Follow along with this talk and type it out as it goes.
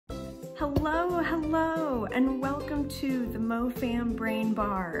Hello, and welcome to the MoFam Brain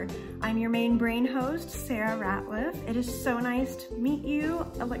Bar. I'm your main brain host, Sarah Ratliff. It is so nice to meet you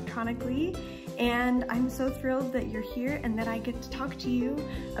electronically, and I'm so thrilled that you're here and that I get to talk to you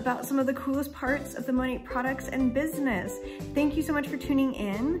about some of the coolest parts of the Monat products and business. Thank you so much for tuning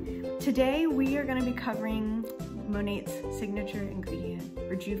in. Today, we are gonna be covering Monat's signature ingredient,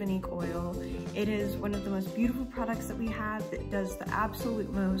 Rejuvenique oil. It is one of the most beautiful products that we have that does the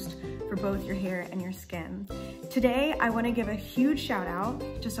absolute most for both your hair and your skin. Today, I want to give a huge shout out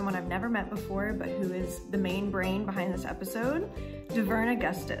to someone I've never met before, but who is the main brain behind this episode, Davern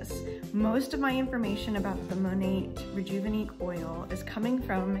Augustus. Most of my information about the Monat Rejuvenique oil is coming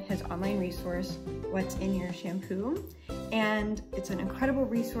from his online resource, What's in Your Shampoo. And it's an incredible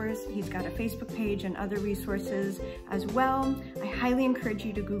resource. He's got a Facebook page and other resources as well. I highly encourage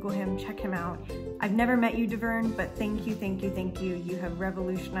you to Google him, check him out. I've never met you, Davern, but thank you. You have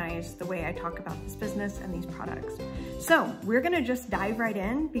revolutionized the way I talk about this business and these products. So we're gonna just dive right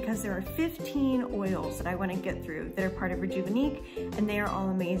in because there are 15 oils that I wanna get through that are part of Rejuvenique, and they are all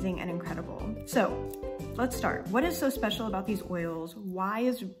amazing and incredible. So let's start. What is so special about these oils? Why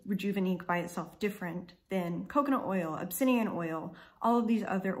is Rejuvenique by itself different than coconut oil, Abyssinian oil, all of these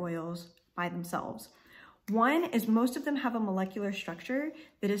other oils by themselves? One is most of them have a molecular structure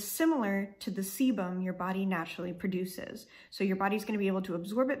that is similar to the sebum your body naturally produces. So your body's gonna be able to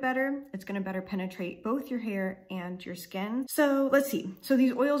absorb it better. It's gonna better penetrate both your hair and your skin. So let's see. So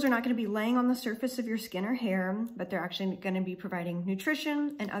these oils are not gonna be laying on the surface of your skin or hair, but they're actually gonna be providing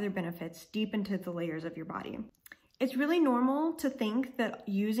nutrition and other benefits deep into the layers of your body. It's really normal to think that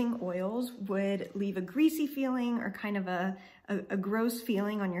using oils would leave a greasy feeling or kind of a gross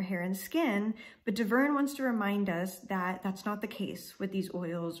feeling on your hair and skin, but Davern wants to remind us that that's not the case with these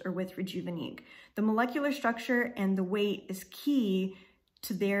oils or with Rejuvenique. The molecular structure and the weight is key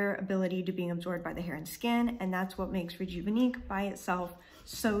to their ability to being absorbed by the hair and skin, and that's what makes Rejuvenique by itself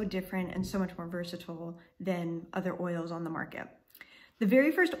so different and so much more versatile than other oils on the market. The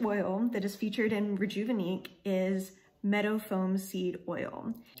very first oil that is featured in Rejuvenique is meadow foam seed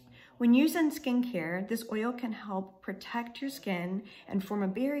oil. When used in skincare, this oil can help protect your skin and form a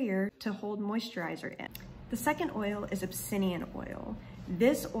barrier to hold moisturizer in. The second oil is Abyssinian oil.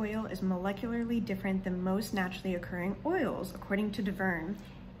 This oil is molecularly different than most naturally occurring oils, according to Davern.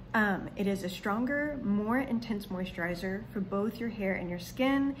 It is a stronger, more intense moisturizer for both your hair and your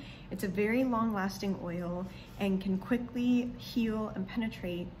skin. It's a very long-lasting oil and can quickly heal and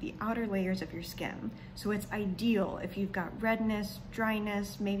penetrate the outer layers of your skin. So it's ideal if you've got redness,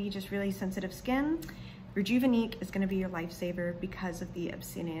 dryness, maybe just really sensitive skin. Rejuvenique is gonna be your lifesaver because of the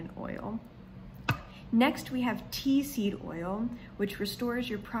Abyssinian oil. Next, we have tea seed oil, which restores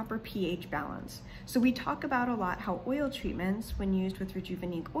your proper pH balance. So we talk about a lot how oil treatments, when used with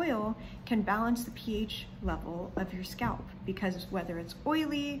Rejuvenique oil, can balance the pH level of your scalp, because whether it's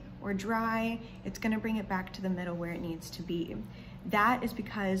oily or dry, it's gonna bring it back to the middle where it needs to be. That is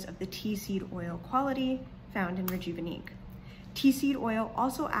because of the tea seed oil quality found in Rejuvenique. Tea seed oil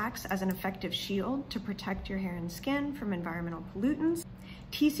also acts as an effective shield to protect your hair and skin from environmental pollutants.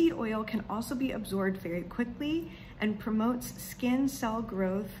 Tea seed oil can also be absorbed very quickly and promotes skin cell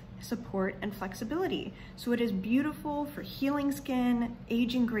growth, support, and flexibility. So it is beautiful for healing skin,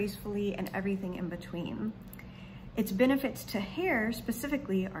 aging gracefully, and everything in between. Its benefits to hair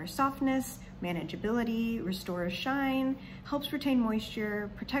specifically are softness, manageability, restores shine, helps retain moisture,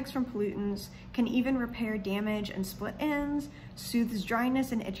 protects from pollutants, can even repair damage and split ends, soothes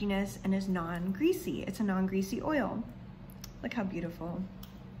dryness and itchiness, and is non-greasy. It's a non-greasy oil. Look how beautiful.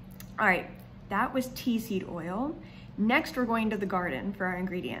 All right, that was tea seed oil. Next, we're going to the garden for our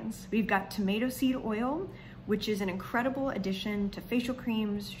ingredients. We've got tomato seed oil, which is an incredible addition to facial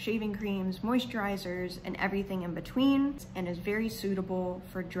creams, shaving creams, moisturizers, and everything in between, and is very suitable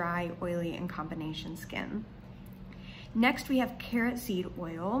for dry, oily, and combination skin. Next, we have carrot seed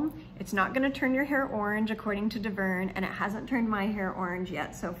oil. It's not gonna turn your hair orange, according to Davern, and it hasn't turned my hair orange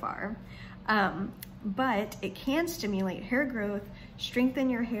yet so far. But it can stimulate hair growth, strengthen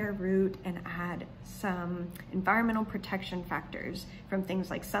your hair root, and add some environmental protection factors from things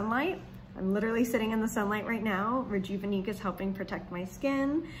like sunlight. I'm literally sitting in the sunlight right now. Rejuvenique is helping protect my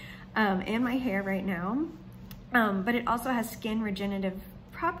skin and my hair right now. But it also has skin regenerative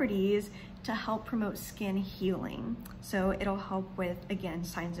properties to help promote skin healing. So it'll help with, again,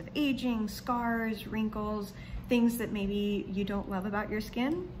 signs of aging, scars, wrinkles, things that maybe you don't love about your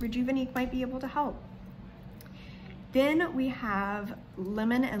skin. Rejuvenique might be able to help. Then we have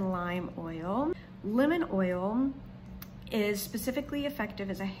lemon and lime oil. Lemon oil is specifically effective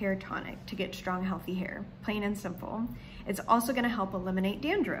as a hair tonic to get strong, healthy hair, plain and simple. It's also gonna help eliminate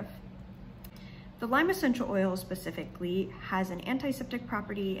dandruff. The lime essential oil specifically has an antiseptic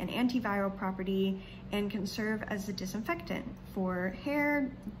property, an antiviral property, and can serve as a disinfectant for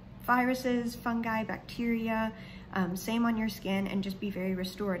hair, viruses, fungi, bacteria, same on your skin, and just be very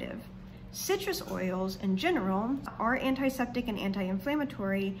restorative. Citrus oils in general are antiseptic and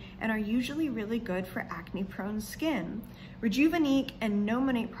anti-inflammatory and are usually really good for acne-prone skin. Rejuvenique and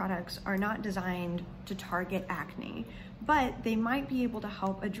Nomonate products are not designed to target acne, but they might be able to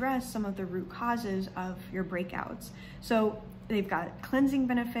help address some of the root causes of your breakouts. So they've got cleansing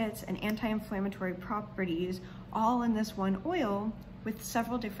benefits and anti-inflammatory properties all in this one oil with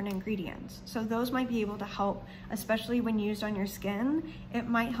several different ingredients. So those might be able to help, especially when used on your skin. It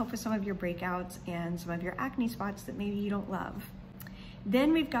might help with some of your breakouts and some of your acne spots that maybe you don't love.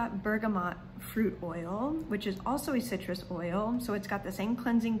 Then we've got bergamot fruit oil, which is also a citrus oil. So it's got the same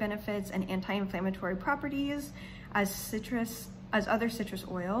cleansing benefits and anti-inflammatory properties as other citrus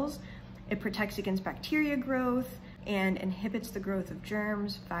oils. It protects against bacteria growth and inhibits the growth of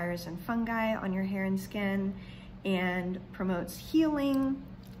germs, virus, and fungi on your hair and skin, and promotes healing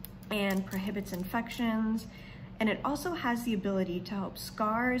and prohibits infections. And it also has the ability to help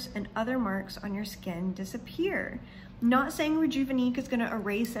scars and other marks on your skin disappear. Not saying Rejuvenique is gonna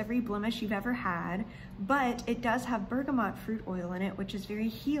erase every blemish you've ever had, but it does have bergamot fruit oil in it, which is very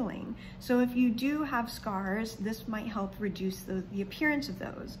healing. So if you do have scars, this might help reduce the appearance of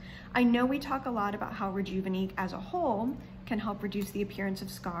those. I know we talk a lot about how Rejuvenique as a whole can help reduce the appearance of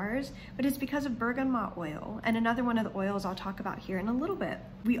scars, but it's because of bergamot oil and another one of the oils I'll talk about here in a little bit.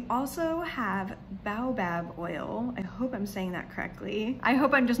 We also have baobab oil. I hope I'm saying that correctly. I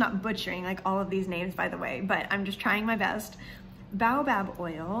hope I'm just not butchering like all of these names, by the way, but I'm just trying my best. Baobab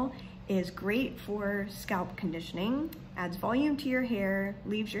oil is great for scalp conditioning, adds volume to your hair,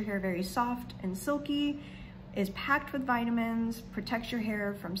 leaves your hair very soft and silky, is packed with vitamins, protects your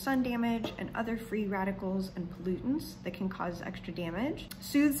hair from sun damage and other free radicals and pollutants that can cause extra damage,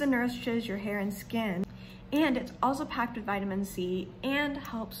 soothes and nourishes your hair and skin, and it's also packed with vitamin C and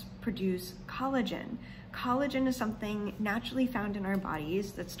helps produce collagen. Collagen is something naturally found in our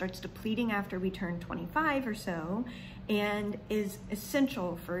bodies that starts depleting after we turn 25 or so and is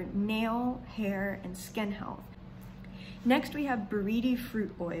essential for nail, hair, and skin health. Next, we have Buriti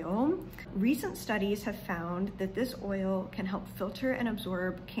fruit oil. Recent studies have found that this oil can help filter and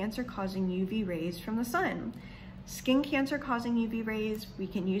absorb cancer-causing UV rays from the sun. Skin cancer-causing UV rays, we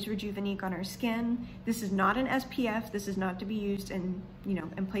can use Rejuvenique on our skin. This is not an SPF. This is not to be used in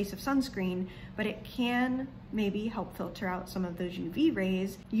place of sunscreen, but it can maybe help filter out some of those UV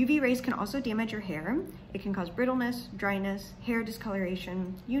rays. UV rays can also damage your hair. It can cause brittleness, dryness, hair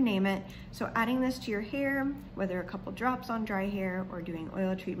discoloration, you name it. So adding this to your hair, whether a couple drops on dry hair or doing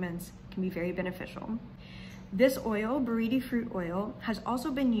oil treatments, can be very beneficial. This oil, Buriti fruit oil, has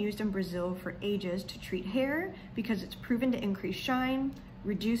also been used in Brazil for ages to treat hair because it's proven to increase shine,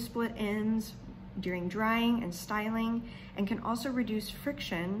 reduce split ends during drying and styling, and can also reduce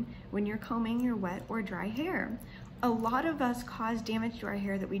friction when you're combing your wet or dry hair. A lot of us cause damage to our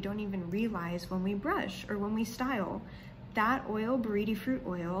hair that we don't even realize when we brush or when we style. That oil, Buriti fruit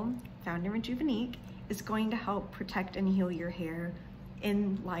oil, found in Rejuvenique, is going to help protect and heal your hair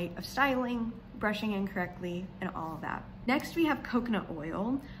in light of styling, brushing incorrectly, and all of that. Next, we have coconut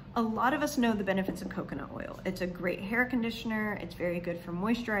oil. A lot of us know the benefits of coconut oil. It's a great hair conditioner. It's very good for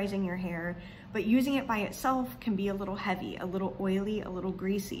moisturizing your hair, but using it by itself can be a little heavy, a little oily, a little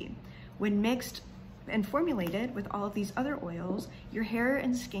greasy. When mixed and formulated with all of these other oils, your hair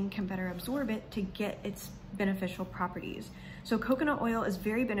and skin can better absorb it to get its beneficial properties. So coconut oil is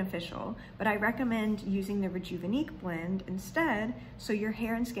very beneficial, but I recommend using the Rejuvenique blend instead so your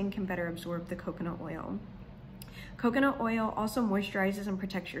hair and skin can better absorb the coconut oil. Coconut oil also moisturizes and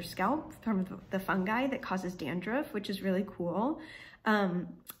protects your scalp from the fungi that causes dandruff, which is really cool. A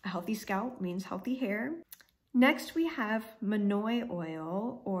healthy scalp means healthy hair. Next, we have Monoi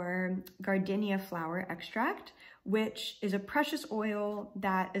oil or gardenia flower extract, which is a precious oil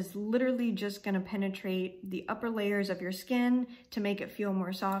that is literally just going to penetrate the upper layers of your skin to make it feel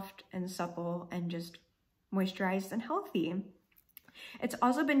more soft and supple and just moisturized and healthy. It's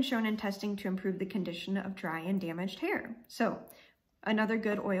also been shown in testing to improve the condition of dry and damaged hair. So another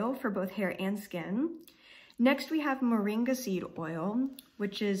good oil for both hair and skin. Next, we have moringa seed oil,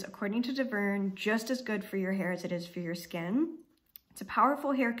 which is, according to Davern, just as good for your hair as it is for your skin. It's a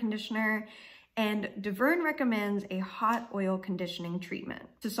powerful hair conditioner, and Davern recommends a hot oil conditioning treatment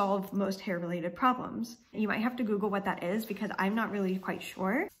to solve most hair-related problems. You might have to Google what that is because I'm not really quite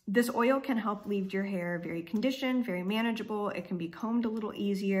sure. This oil can help leave your hair very conditioned, very manageable. It can be combed a little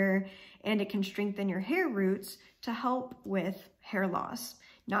easier, and it can strengthen your hair roots to help with hair loss.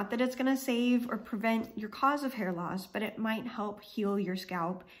 Not that it's gonna save or prevent your cause of hair loss, but it might help heal your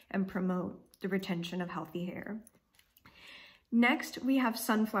scalp and promote the retention of healthy hair. Next, we have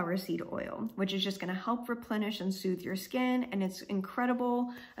sunflower seed oil, which is just gonna help replenish and soothe your skin, and it's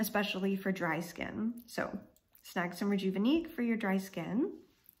incredible, especially for dry skin. So snag some Rejuvenique for your dry skin.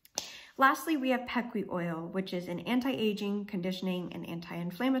 Lastly, we have pequi oil, which is an anti-aging, conditioning, and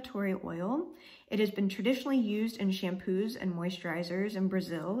anti-inflammatory oil. It has been traditionally used in shampoos and moisturizers in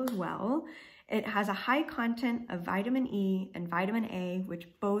Brazil as well. It has a high content of vitamin E and vitamin A, which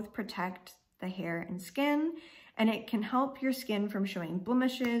both protect the hair and skin, and it can help your skin from showing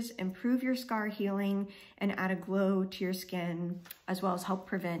blemishes, improve your scar healing, and add a glow to your skin, as well as help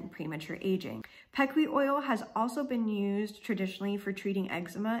prevent premature aging. Pequi oil has also been used traditionally for treating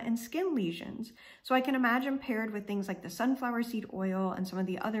eczema and skin lesions. So I can imagine paired with things like the sunflower seed oil and some of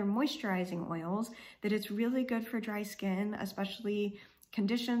the other moisturizing oils that it's really good for dry skin, especially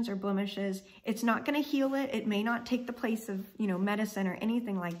conditions or blemishes. It's not going to heal it. It may not take the place of, medicine or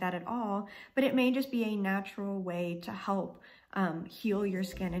anything like that at all, but it may just be a natural way to help heal your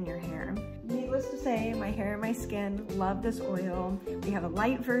skin and your hair. Needless to say, my hair and my skin love this oil. We have a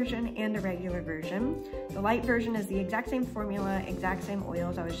light version and a regular version. The light version is the exact same formula, exact same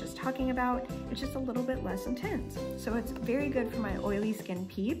oils I was just talking about. It's just a little bit less intense. So it's very good for my oily skin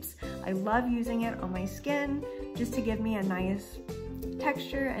peeps. I love using it on my skin just to give me a nice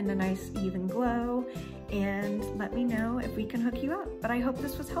texture and a nice even glow, and let me know if we can hook you up. But I hope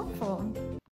this was helpful.